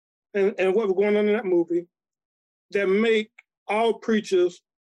 and what was going on in that movie, that make all preachers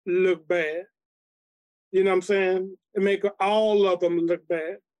look bad. You know what I'm saying? It make all of them look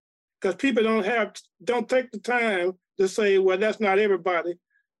bad. Because people don't take the time to say, well, that's not everybody.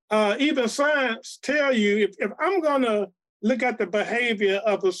 Even science tell you, if I'm gonna look at the behavior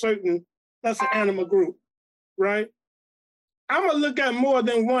of a certain, that's an animal group, right? I'm gonna look at more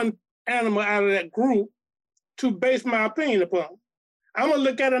than one animal out of that group to base my opinion upon. I'm gonna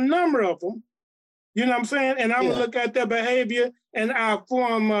look at a number of them, you know what I'm saying? And I'm gonna look at their behavior, and I'll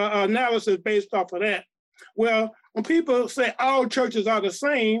form analysis based off of that. Well, when people say all churches are the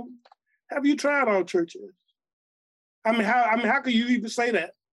same, have you tried all churches? How can you even say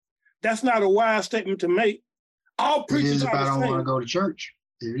that? That's not a wise statement to make. All preachers are the same. It is if I don't want to go to church.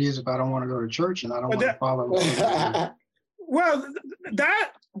 It is if I don't want to go to church and I don't want to follow. Well,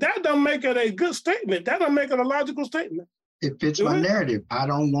 that don't make it a good statement. That don't make it a logical statement. It fits my narrative. I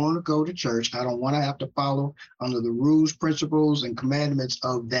don't want to go to church. I don't want to have to follow under the rules, principles, and commandments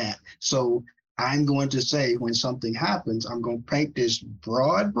of that. So I'm going to say when something happens, I'm going to paint this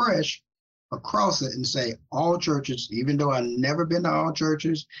broad brush across it and say all churches, even though I've never been to all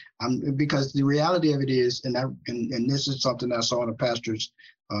churches, because the reality of it is, and this is something I saw on a pastor's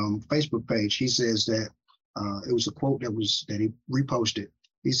Facebook page. He says that it was a quote that he reposted.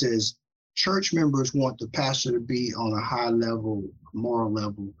 He says, church members want the pastor to be on a high level, moral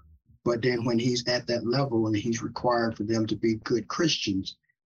level, but then when he's at that level and he's required for them to be good Christians,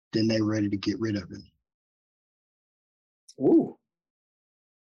 then they're ready to get rid of him. Ooh.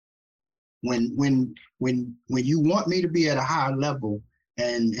 When you want me to be at a high level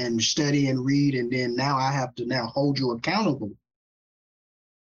and study and read, and then now I have to now hold you accountable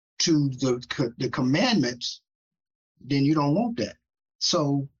to the commandments, then you don't want that.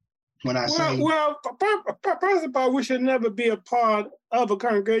 So when I say... Well, first of all, we should never be a part of a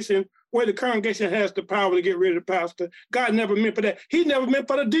congregation where the congregation has the power to get rid of the pastor. God never meant for that. He never meant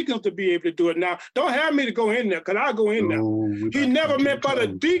for the deacons to be able to do it. Now, don't have me to go in there, because I'll go in there. He never meant for the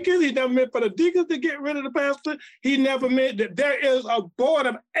deacons. He never meant for the deacons to get rid of the pastor. He never meant that there is a board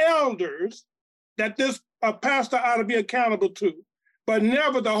of elders that this pastor ought to be accountable to, but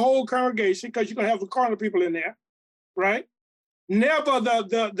never the whole congregation, because you're going to have the carnal people in there, right? Never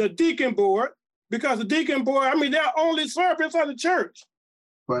the deacon board, because the deacon board, they're only servants of the church.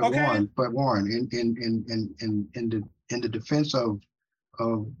 But Warren, in the defense of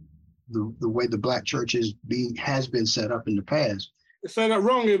the way the black church has been set up in the past. It's set up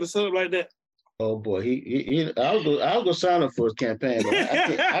wrong if it's set up like that. Oh boy, I'll go sign up for his campaign. But I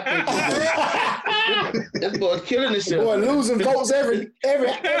can't. This boy's killing himself. Boy, losing votes every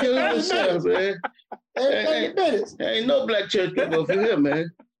killing himself, man. minutes. There ain't no black church people for him,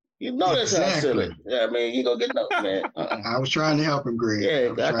 man. You know that's how silly. Yeah, I mean, you gonna get no, man. I was trying to help him, Greg. Yeah,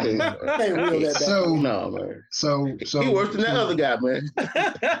 I can't reel that back. So no, man. So he worse than that other guy, man.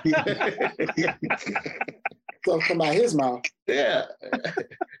 So come out his mouth. Yeah.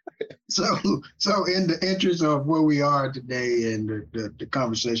 So in the interest of where we are today and the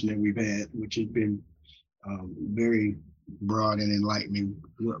conversation that we've had, which has been very broad and enlightening.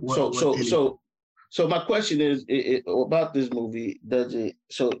 So my question is about this movie. Does it?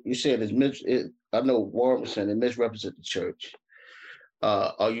 So you said I know Warren was saying it misrepresents the church.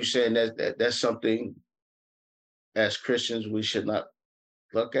 Are you saying that's something as Christians we should not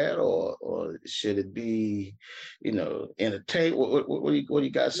look at, or should it be, entertained? What do you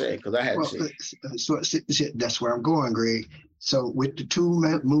guys saying? Because I hadn't seen it. So that's where I'm going, Greg. So with the two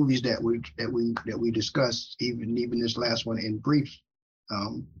movies that we discussed, even this last one in brief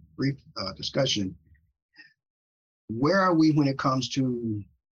discussion, where are we when it comes to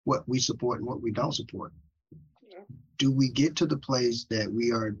what we support and what we don't support? Do we get to the place that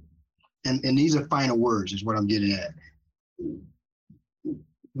we are, and these are final words is what I'm getting at.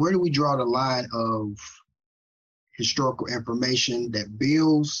 Where do we draw the line of historical information that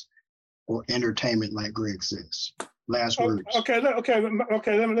builds or entertainment, like Greg says? Last words. Okay. Let me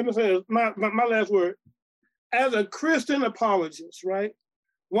say this. My last word. As a Christian apologist, right?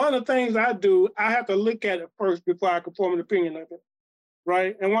 One of the things I do, I have to look at it first before I can form an opinion of it,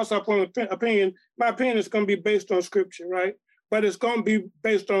 right? And once I form an opinion, my opinion is going to be based on scripture, right? But it's going to be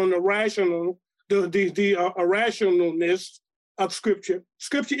based on the irrationalness of scripture.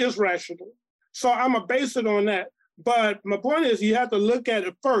 Scripture is rational. So I'm going to base it on that. But my point is you have to look at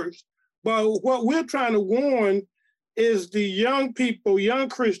it first. But what we're trying to warn is the young people, young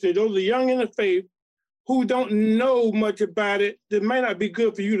Christians, those are young in the faith, who don't know much about it, that may not be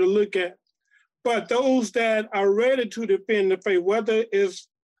good for you to look at. But those that are ready to defend the faith, whether it's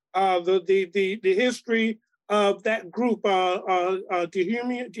the history of that group,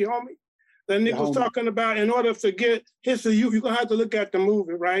 Dahomey, that Nick was talking about, in order to get history, you're gonna have to look at the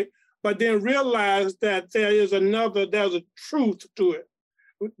movie, right? But then realize that there's a truth to it.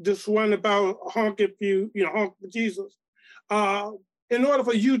 This one about honk for Jesus. In order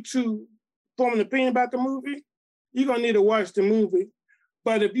for you to form an opinion about the movie, you're gonna need to watch the movie.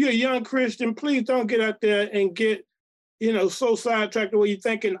 But if you're a young Christian, please don't get out there and get, so sidetracked where you're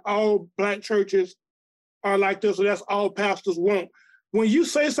thinking all black churches are like this, or that's all pastors want. When you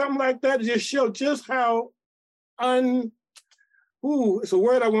say something like that, it just shows just how it's a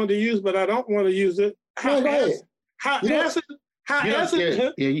word I wanted to use, but I don't want to use it. You don't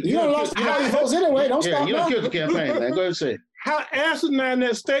lost all your votes anyway. Don't stop. You don't kill the campaign, man. Go ahead and say it. How asinine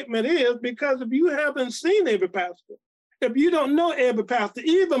that statement is, because if you haven't seen every pastor, if you don't know every pastor,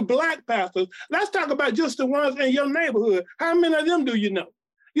 even black pastors, let's talk about just the ones in your neighborhood. How many of them do you know?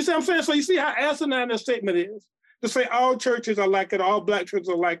 You see what I'm saying? So you see how asinine that statement is? To say all churches are like it, all black churches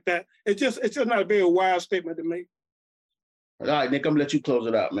are like that. It's just not a very wise statement to make. All right, Nick, I'm gonna let you close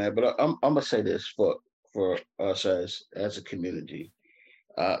it out, man. But I'm gonna say this for us as a community.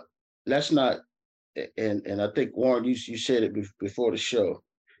 Let's not, and I think Warren, you said it before the show.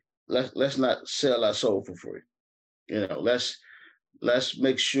 Let's not sell our soul for free. Let's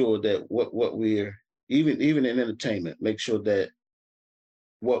make sure that what we're even in entertainment, make sure that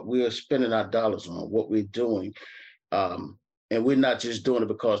what we're spending our dollars on, what we're doing, and we're not just doing it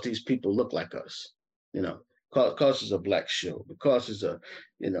because these people look like us, because it's a black show, because it's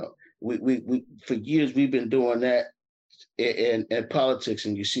we for years we've been doing that in politics,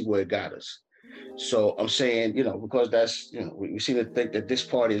 and you see where it got us. So I'm saying, because that's, we seem to think that this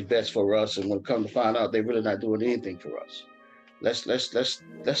party is best for us, and when it comes to find out, they're really not doing anything for us. Let's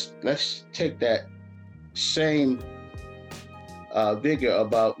take that same vigor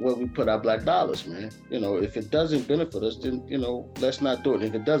about where we put our black dollars, man. If it doesn't benefit us, then let's not do it.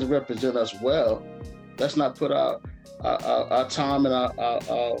 If it doesn't represent us well, let's not put our time and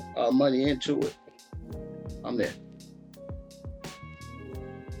our money into it. I'm there.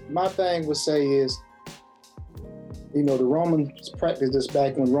 My thing would say is, the Romans practiced this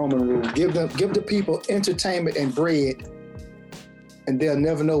back when Roman rule. Give the people entertainment and bread, and they'll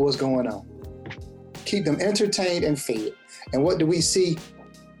never know what's going on. Keep them entertained and fed. And what do we see?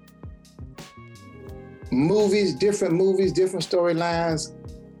 Different movies, different storylines,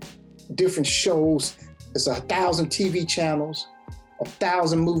 different shows. It's 1,000 TV channels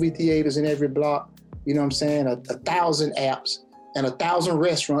 1,000 movie theaters in every block, you know what I'm saying? 1,000 apps and 1,000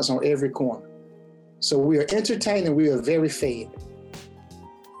 restaurants on every corner. So we are entertained and we are very fed.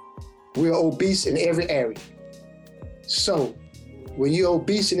 We are obese in every area. So when you're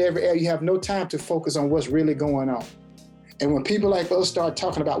obese in every area, you have no time to focus on what's really going on. And when people like us start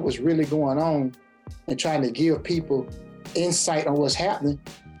talking about what's really going on and trying to give people insight on what's happening,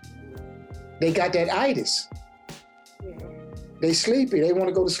 they got that itis. They sleepy. They want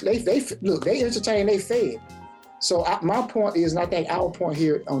to go to sleep. Look, they entertain. They fed. So my point is, and I think our point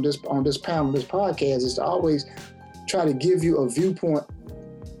here on this panel, this podcast, is to always try to give you a viewpoint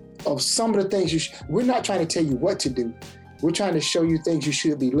of some of the things we're not trying to tell you what to do. We're trying to show you things you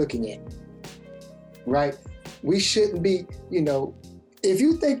should be looking at, right? We shouldn't be, if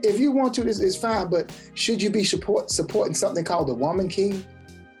you want to, it's fine, but should you be supporting something called the Woman King?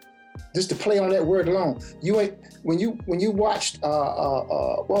 Just to play on that word alone. When you watched,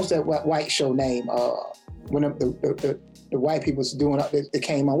 what was that white show name? When the white people was doing it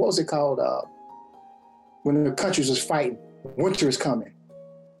came on, what was it called? When the countries was fighting, winter is coming.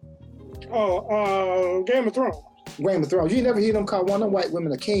 Oh, Game of Thrones. Game of Thrones. You never hear them call one of them white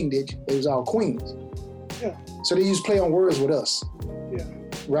women a king, did you? It was all queens. Yeah. So they used to play on words with us. Yeah.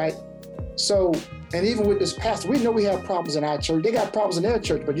 Right? So, and even with this pastor, we know we have problems in our church. They got problems in their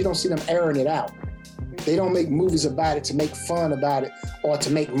church, but you don't see them airing it out. They don't make movies about it to make fun about it or to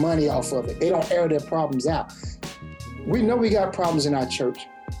make money off of it. They don't air their problems out. We know we got problems in our church.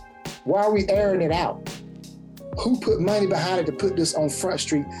 Why are we airing it out? Who put money behind it to put this on Front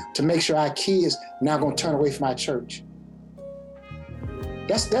Street to make sure our kids not gonna turn away from our church?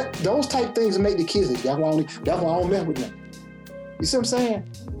 Those type things make the kids, that's why I don't mess with them. You see what I'm saying?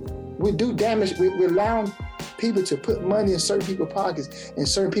 We do damage, we're allowing people to put money in certain people's pockets and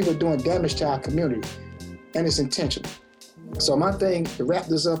certain people doing damage to our community. And it's intentional. So my thing to wrap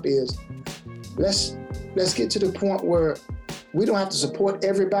this up is, let's get to the point where we don't have to support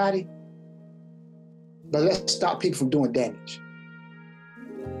everybody, but let's stop people from doing damage.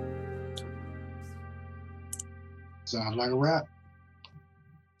 Sounds like a wrap.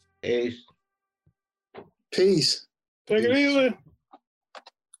 Peace. Peace. Take it easy.